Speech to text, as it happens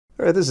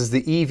All right, this is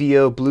the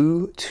EVEO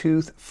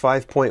Bluetooth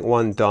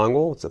 5.1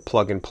 dongle. It's a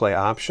plug-and-play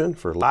option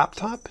for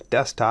laptop,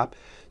 desktop,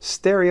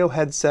 stereo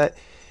headset,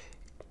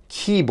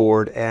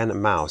 keyboard,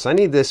 and mouse. I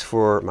need this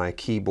for my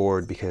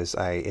keyboard because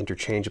I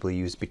interchangeably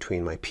use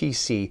between my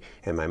PC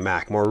and my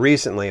Mac. More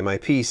recently, my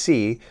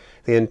PC,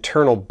 the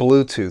internal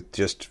Bluetooth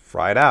just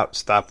fried out,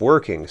 stopped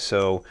working.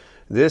 So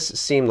this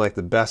seemed like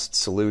the best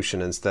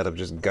solution. Instead of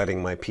just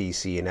gutting my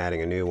PC and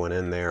adding a new one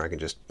in there, I can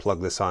just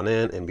plug this on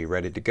in and be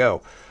ready to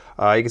go.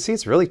 You can see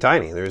it's really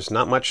tiny. There's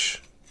not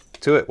much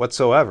to it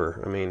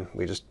whatsoever. I mean,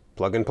 we just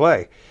plug and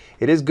play.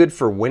 It is good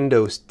for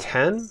Windows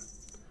 10.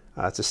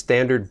 It's a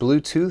standard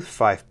Bluetooth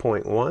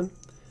 5.1.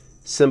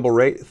 Symbol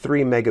rate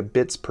 3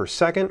 megabits per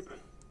second.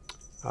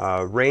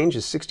 Range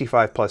is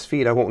 65 plus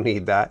feet. I won't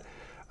need that.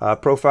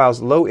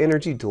 Profiles low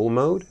energy dual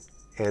mode.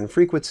 And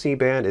frequency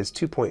band is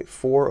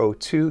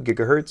 2.402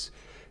 gigahertz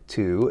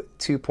to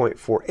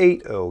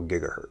 2.480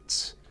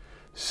 gigahertz.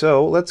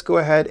 So let's go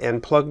ahead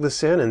and plug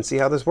this in and see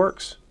how this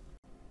works.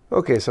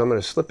 Okay, so I'm going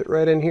to slip it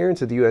right in here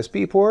into the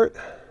USB port.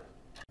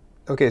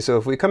 Okay, so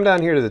if we come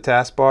down here to the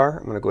taskbar,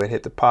 I'm going to go ahead and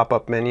hit the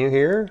pop-up menu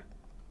here.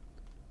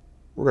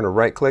 We're going to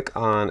right-click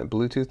on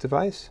Bluetooth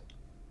device.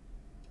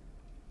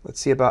 Let's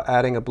see about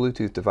adding a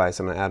Bluetooth device.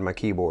 I'm going to add my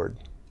keyboard.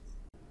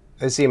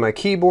 I see my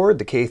keyboard,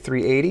 the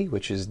K380,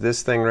 which is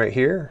this thing right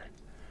here.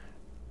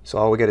 So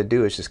all we got to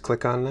do is just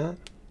click on that.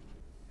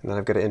 And then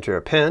I've got to enter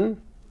a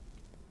PIN.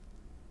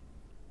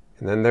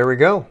 And then there we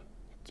go.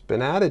 It's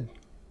been added.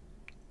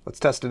 Let's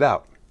test it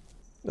out.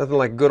 Nothing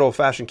like good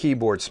old-fashioned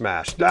keyboard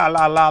smash. La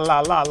la la la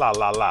la la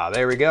la la.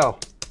 There we go.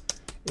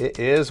 It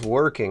is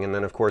working. And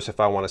then of course if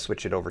I want to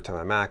switch it over to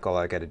my Mac, all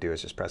I got to do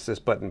is just press this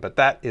button, but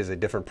that is a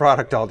different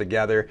product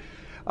altogether.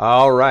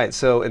 All right,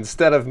 so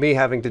instead of me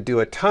having to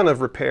do a ton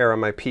of repair on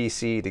my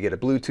PC to get a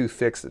Bluetooth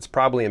fix that's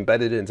probably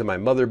embedded into my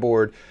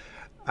motherboard,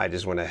 I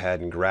just went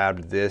ahead and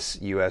grabbed this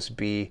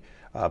USB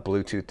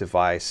Bluetooth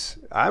device.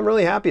 I'm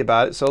really happy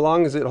about it so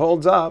long as it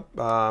holds up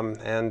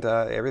and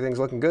everything's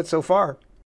looking good so far.